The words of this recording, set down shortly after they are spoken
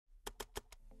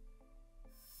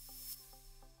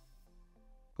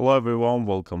Hello everyone,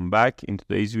 welcome back. In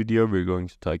today's video, we're going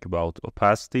to talk about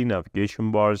opacity,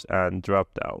 navigation bars, and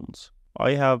dropdowns.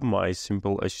 I have my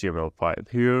simple HTML file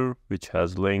here, which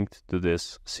has linked to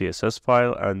this CSS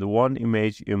file and one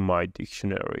image in my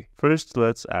dictionary. First,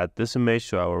 let's add this image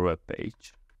to our web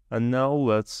page. And now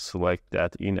let's select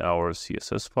that in our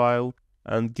CSS file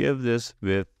and give this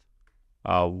width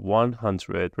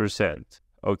 100%.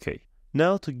 Okay.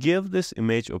 Now to give this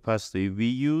image opacity, we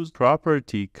use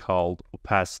property called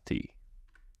opacity.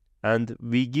 And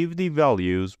we give the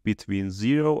values between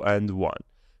 0 and 1.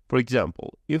 For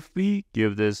example, if we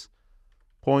give this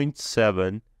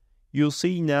 0.7, you'll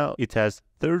see now it has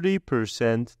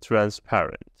 30%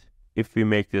 transparent. If we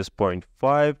make this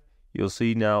 0.5, you'll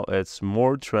see now it's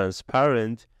more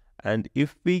transparent. And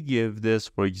if we give this,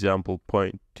 for example,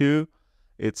 0.2,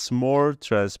 it's more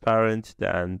transparent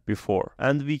than before.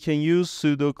 And we can use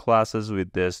pseudo classes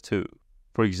with this too.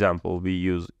 For example, we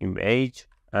use image,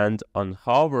 and on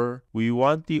hover, we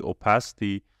want the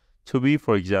opacity to be,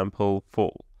 for example,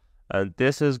 full. And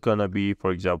this is gonna be, for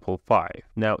example, 5.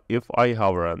 Now, if I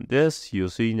hover on this, you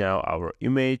see now our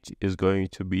image is going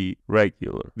to be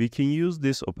regular. We can use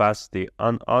this opacity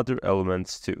on other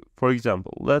elements too. For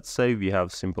example, let's say we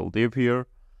have simple div here,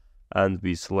 and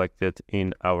we select it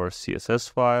in our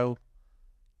CSS file,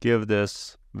 give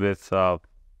this width of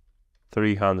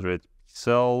 300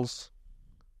 pixels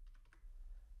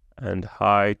and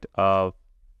height of,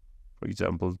 for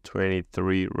example,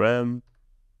 23 rem.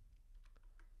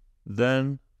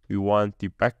 Then we want the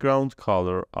background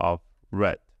color of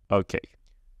red. Okay.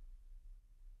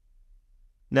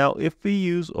 Now, if we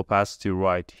use opacity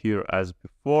right here as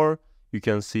before, you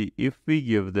can see if we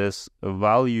give this a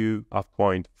value of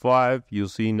 0.5, you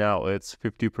see now it's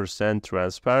 50%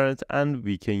 transparent, and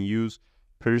we can use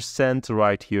percent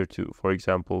right here too. For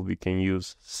example, we can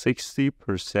use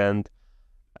 60%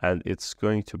 and it's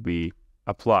going to be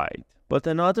applied. But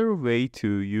another way to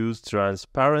use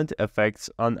transparent effects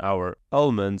on our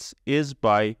elements is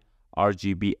by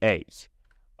rgba.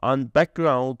 On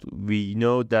background, we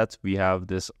know that we have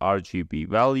this RGB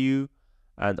value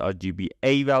and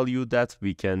rgba value that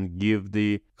we can give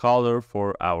the color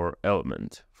for our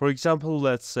element. For example,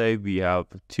 let's say we have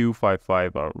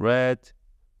 255 on red,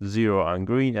 0 on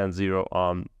green, and 0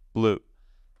 on blue.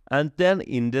 And then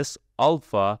in this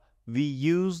alpha, we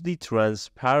use the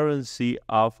transparency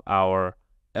of our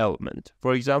element.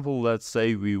 For example, let's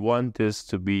say we want this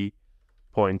to be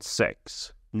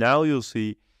 0.6. Now you'll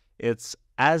see it's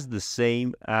as the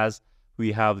same as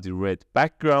we have the red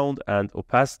background and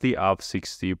opacity of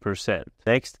 60%.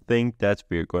 Next thing that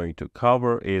we're going to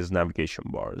cover is navigation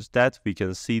bars, that we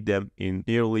can see them in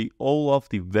nearly all of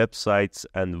the websites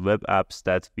and web apps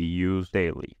that we use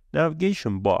daily.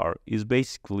 Navigation bar is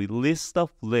basically a list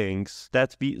of links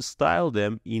that we style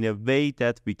them in a way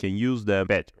that we can use them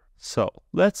better. So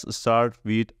let's start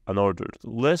with an ordered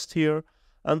list here,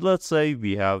 and let's say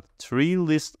we have 3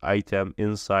 list items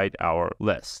inside our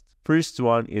list. First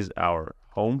one is our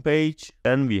home page,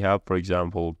 then we have, for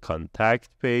example, contact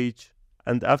page,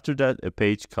 and after that a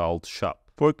page called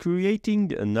shop. For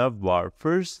creating a navbar,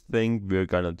 first thing we're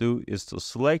gonna do is to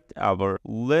select our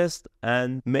list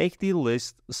and make the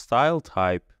list style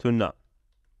type to none.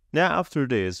 Now after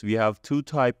this, we have 2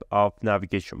 types of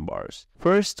navigation bars.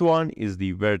 First one is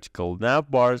the vertical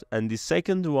navbars, and the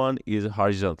second one is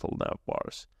horizontal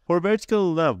navbars. For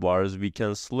vertical navbars, we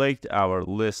can select our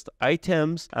list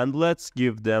items and let's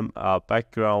give them a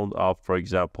background of, for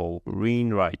example,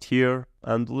 green right here.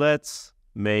 And let's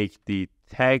make the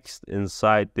text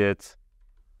inside it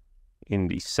in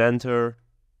the center.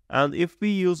 And if we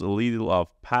use a little of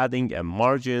padding and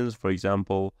margins, for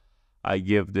example, I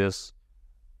give this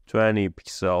 20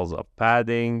 pixels of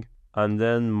padding and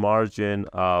then margin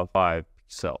of 5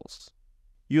 pixels.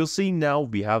 You'll see now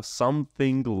we have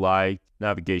something like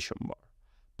navigation bar.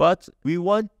 But we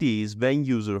want these when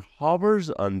user hovers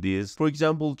on this, for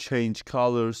example, change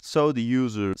colors so the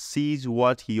user sees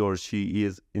what he or she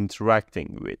is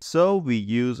interacting with. So we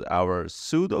use our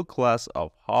pseudo class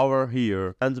of hover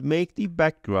here and make the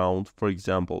background, for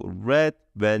example, red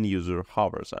when user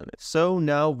hovers on it. So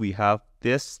now we have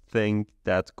this thing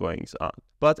that's going on.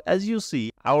 But as you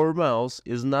see, our mouse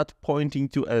is not pointing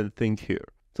to anything here.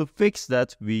 To fix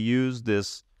that, we use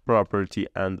this property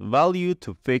and value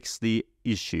to fix the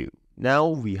issue. Now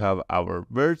we have our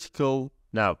vertical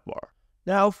navbar.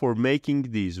 Now for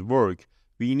making these work,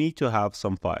 we need to have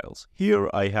some files. Here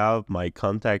I have my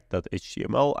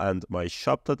contact.html and my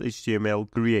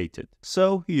shop.html created.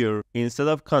 So here, instead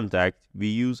of contact, we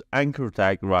use anchor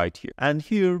tag right here. And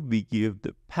here we give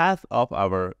the path of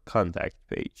our contact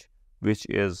page, which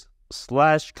is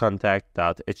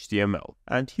contact.html.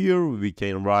 And here we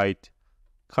can write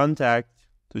contact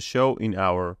to show in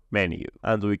our menu.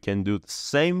 And we can do the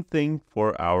same thing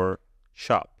for our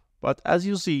shop. But as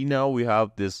you see now, we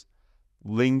have this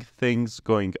link things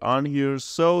going on here.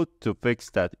 So to fix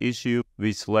that issue,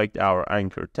 we select our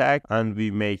anchor tag and we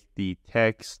make the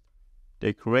text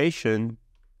decoration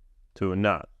to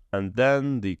none, and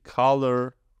then the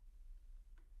color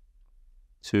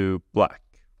to black.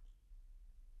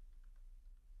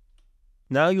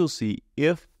 Now you'll see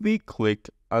if we click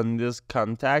on this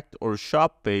contact or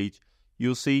shop page,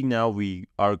 you'll see now we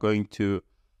are going to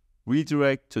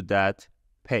redirect to that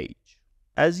page.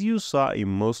 As you saw in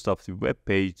most of the web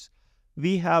pages,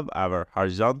 we have our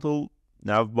horizontal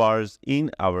navbars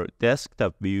in our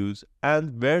desktop views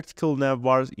and vertical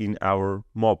navbars in our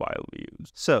mobile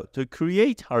views. So to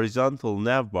create horizontal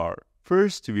navbar,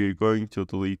 first we're going to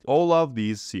delete all of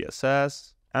these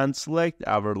CSS and select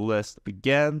our list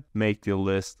again, make the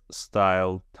list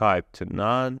style type to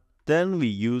none. Then we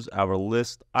use our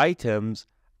list items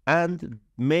and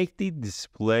make the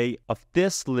display of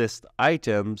this list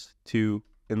items to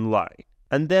inline.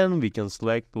 And then we can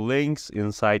select links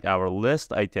inside our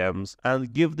list items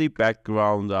and give the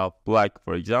background of black,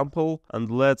 for example. And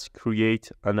let's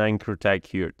create an anchor tag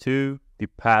here too. The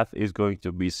path is going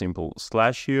to be simple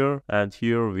slash here. And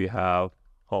here we have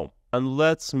home. And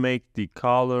let's make the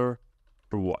color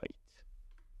white.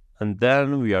 And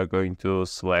then we are going to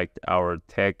select our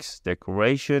text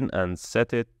decoration and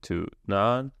set it to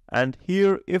none. And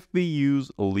here, if we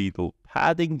use a little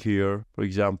padding here, for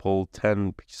example,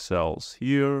 10 pixels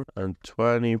here and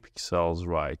 20 pixels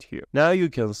right here. Now you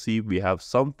can see we have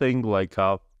something like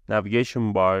a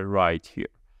navigation bar right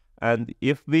here. And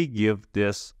if we give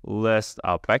this list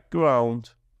a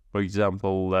background, for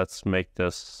example, let's make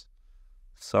this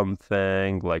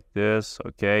something like this,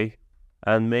 okay?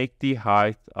 And make the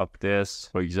height of this,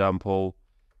 for example,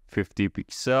 50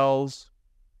 pixels.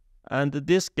 And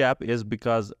this gap is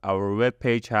because our web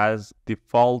page has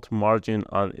default margin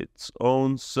on its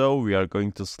own. So we are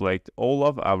going to select all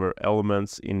of our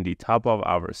elements in the top of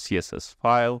our CSS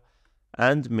file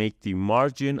and make the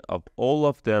margin of all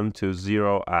of them to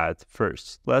 0 at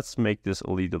first. Let's make this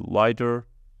a little lighter.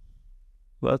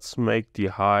 Let's make the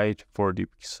height 40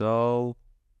 pixels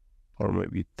or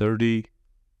maybe 30.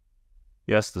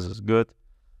 Yes, this is good.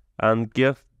 And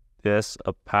give this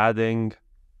a padding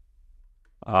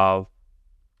of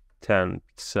 10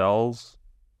 pixels.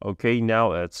 Okay,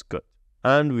 now it's good.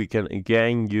 And we can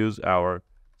again use our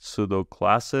pseudo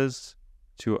classes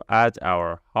to add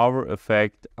our hover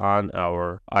effect on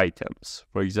our items.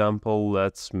 For example,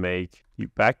 let's make the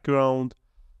background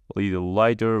a little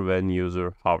lighter when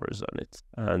user hovers on it.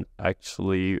 And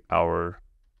actually our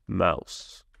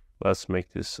mouse. Let's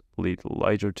make this a little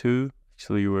lighter too.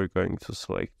 Actually, we're going to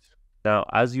select. Now,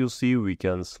 as you see, we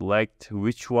can select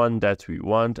which one that we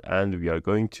want and we are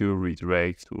going to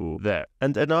redirect to there.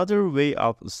 And another way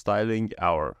of styling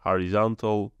our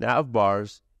horizontal nav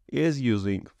bars is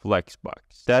using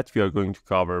flexbox that we are going to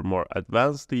cover more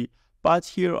advancedly. But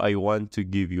here I want to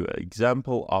give you an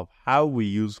example of how we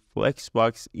use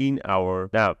flexbox in our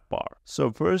navbar.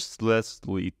 So first, let's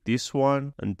delete this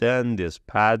one and then this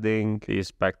padding,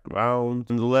 this background,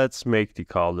 and let's make the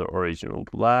color original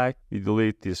black. We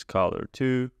delete this color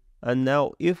too. And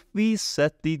now if we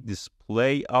set the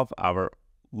display of our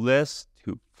list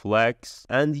to flex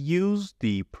and use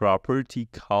the property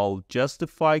called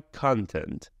justify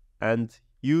content and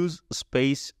use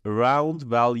space round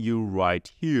value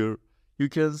right here, you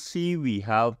can see we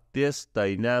have this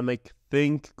dynamic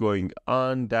thing going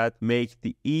on that make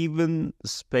the even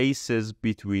spaces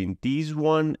between these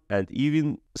one and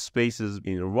even spaces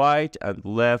in right and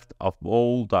left of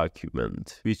all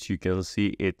document, which you can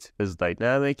see it is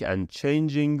dynamic and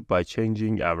changing by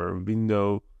changing our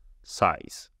window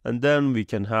size. And then we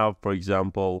can have, for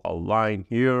example, a line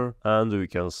here and we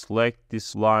can select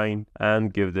this line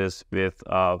and give this width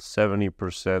of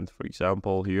 70%, for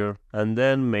example, here, and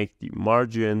then make the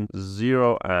margin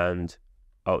 0 and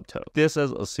auto. This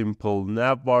is a simple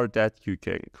navbar that you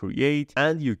can create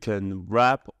and you can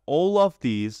wrap all of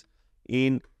these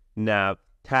in nav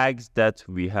tags that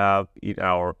we have in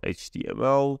our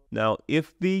HTML. Now,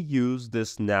 if we use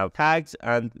this nav tags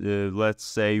and let's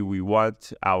say we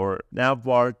want our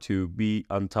navbar to be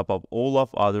on top of all of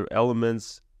other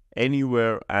elements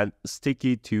anywhere and stick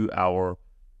it to our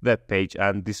web page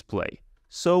and display.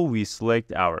 So we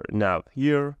select our nav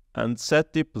here and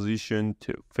set the position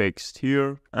to fixed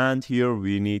here. And here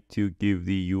we need to give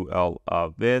the UL a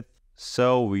width.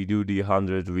 So we do the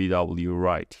 100 VW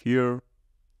right here.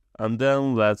 And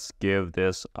then let's give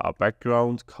this a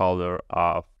background color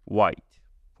of white.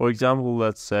 For example,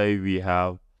 let's say we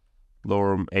have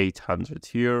lorem 800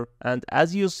 here, and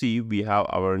as you see, we have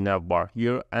our navbar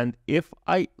here, and if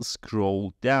I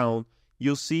scroll down,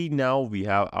 you'll see now we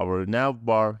have our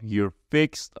navbar here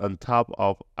fixed on top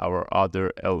of our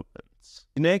other elements.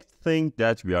 The next thing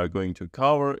that we are going to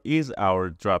cover is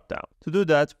our dropdown. To do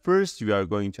that, first we are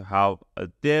going to have a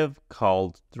div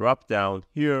called dropdown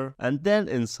here, and then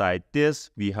inside this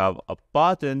we have a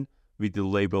button with the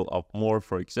label of more,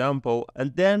 for example,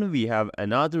 and then we have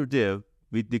another div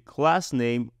with the class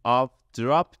name of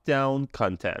dropdown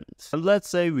content. And let's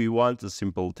say we want a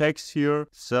simple text here,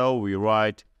 so we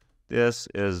write this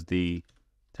is the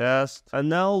test. And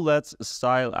now let's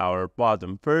style our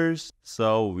bottom first,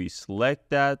 so we select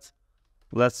that.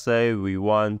 Let's say we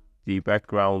want the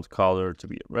background color to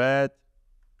be red,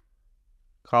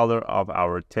 color of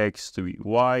our text to be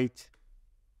white.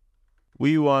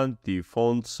 We want the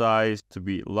font size to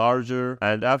be larger,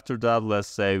 and after that, let's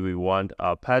say we want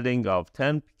a padding of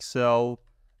 10 pixels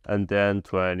and then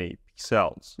 20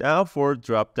 pixels. Now for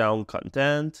drop-down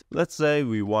content, let's say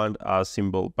we want a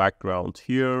simple background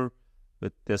here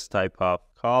with this type of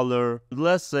color.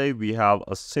 Let's say we have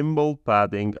a simple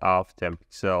padding of 10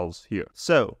 pixels here.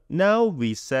 So now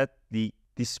we set the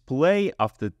display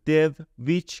of the div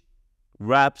which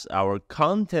wraps our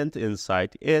content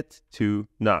inside it to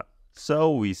none.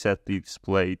 So we set the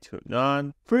display to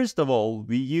none. First of all,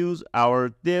 we use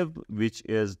our div which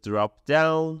is drop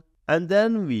down, and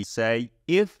then we say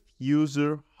if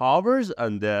user hovers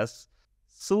on this,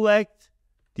 select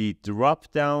the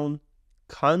drop down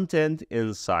content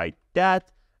inside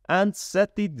that and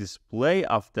set the display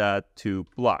of that to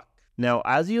block. Now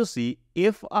as you see,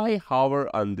 if I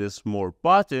hover on this more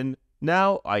button,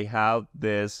 now I have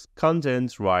this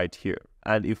content right here.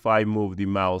 And if I move the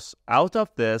mouse out of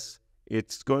this,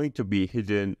 it's going to be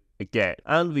hidden again.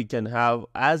 And we can have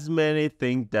as many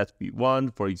things that we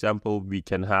want. For example, we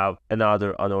can have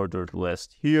another unordered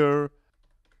list here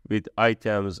with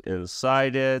items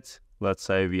inside it. Let's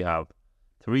say we have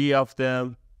 3 of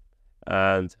them.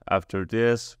 And after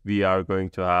this, we are going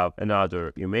to have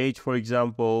another image, for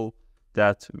example,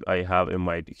 that I have in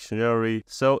my dictionary.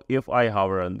 So if I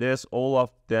hover on this, all of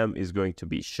them is going to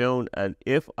be shown. And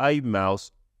if I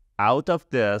mouse out of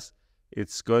this,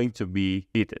 it's going to be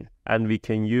hidden. And we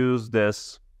can use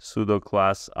this pseudo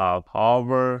class of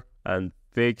hover and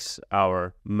fix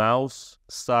our mouse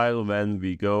style when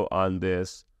we go on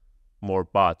this more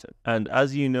button. And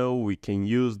as you know, we can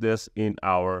use this in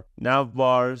our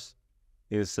navbars.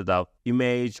 Instead of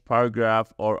image,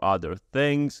 paragraph, or other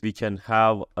things, we can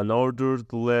have an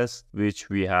ordered list, which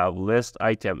we have list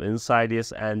item inside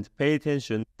this. And pay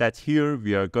attention that here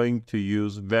we are going to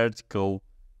use vertical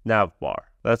navbar.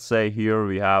 Let's say here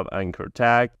we have anchor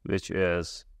tag, which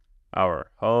is our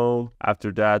home.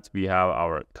 After that, we have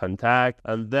our contact,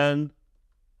 and then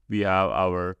we have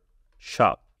our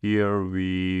shop. Here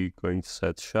we going to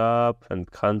set shop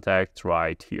and contact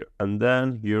right here. And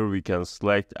then here we can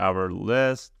select our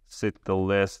list, set the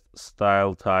list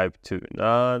style type to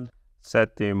none,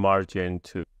 set the margin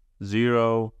to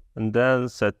 0, and then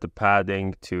set the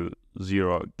padding to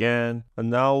 0 again.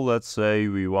 And now let's say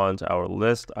we want our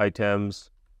list items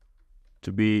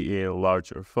to be in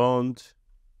larger font,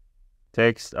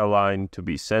 text align to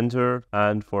be center,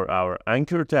 and for our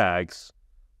anchor tags,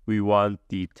 we want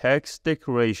the text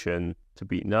decoration to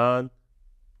be none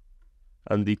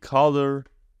and the color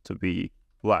to be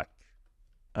black.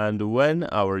 And when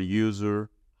our user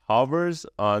hovers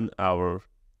on our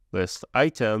list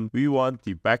item, we want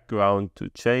the background to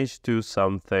change to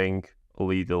something a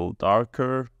little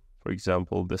darker. For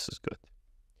example, this is good.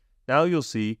 Now you'll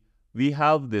see we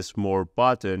have this more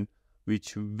button,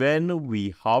 which when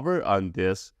we hover on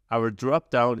this, our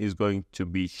drop down is going to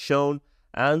be shown,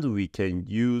 and we can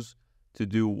use to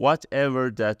do whatever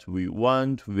that we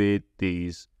want with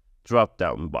these drop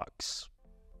down box.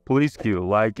 Please do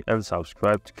like and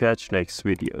subscribe to catch next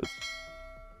videos.